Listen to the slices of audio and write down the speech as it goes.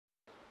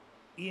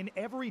In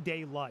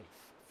everyday life,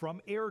 from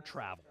air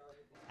travel,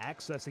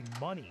 accessing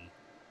money,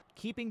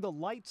 keeping the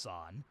lights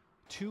on,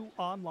 to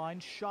online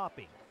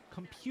shopping,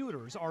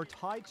 computers are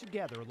tied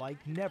together like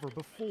never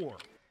before.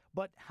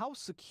 But how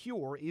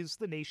secure is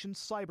the nation's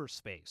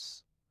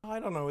cyberspace? I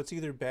don't know. It's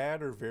either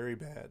bad or very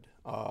bad.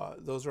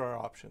 Those are our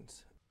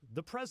options.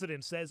 The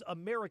president says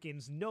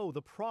Americans know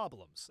the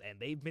problems, and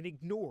they've been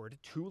ignored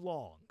too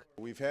long.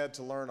 We've had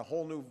to learn a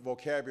whole new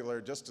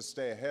vocabulary just to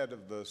stay ahead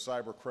of the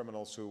cyber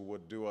criminals who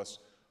would do us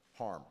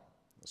harm.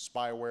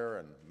 Spyware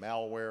and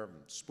malware and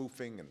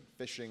spoofing and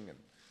phishing and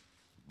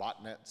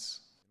botnets.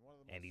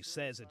 And he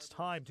says it's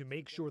time to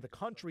make sure the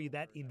country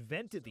that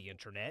invented the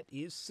internet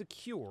is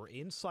secure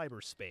in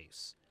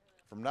cyberspace.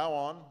 From now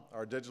on,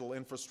 our digital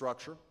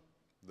infrastructure,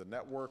 the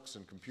networks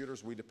and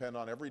computers we depend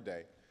on every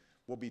day,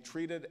 will be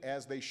treated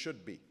as they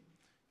should be,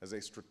 as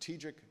a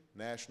strategic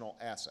national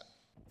asset.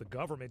 The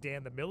government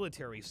and the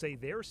military say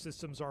their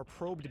systems are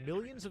probed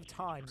millions of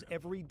times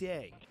every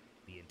day.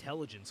 The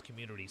intelligence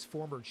community's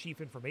former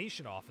chief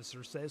information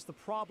officer says the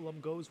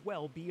problem goes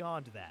well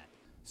beyond that.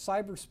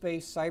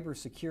 Cyberspace,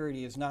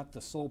 cybersecurity is not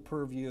the sole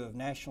purview of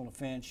national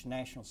defense,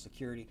 national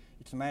security.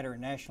 It's a matter of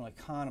national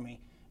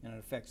economy, and it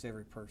affects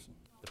every person.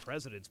 The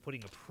president's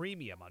putting a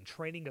premium on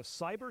training a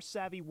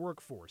cyber-savvy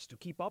workforce to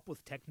keep up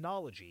with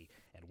technology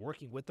and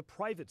working with the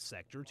private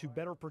sector to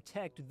better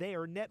protect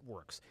their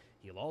networks.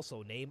 He'll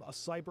also name a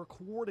cyber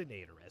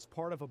coordinator as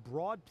part of a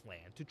broad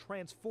plan to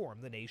transform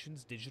the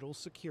nation's digital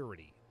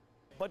security.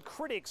 But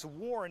critics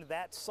warn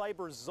that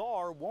cyber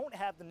czar won't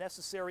have the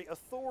necessary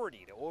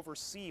authority to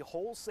oversee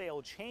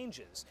wholesale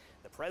changes.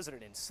 The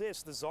president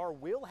insists the czar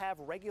will have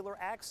regular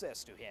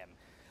access to him.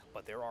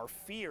 But there are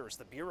fears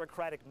the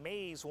bureaucratic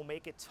maze will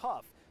make it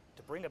tough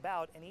to bring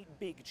about any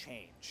big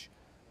change.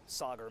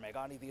 Sagar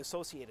Meghani, The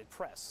Associated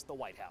Press, the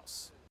White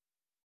House.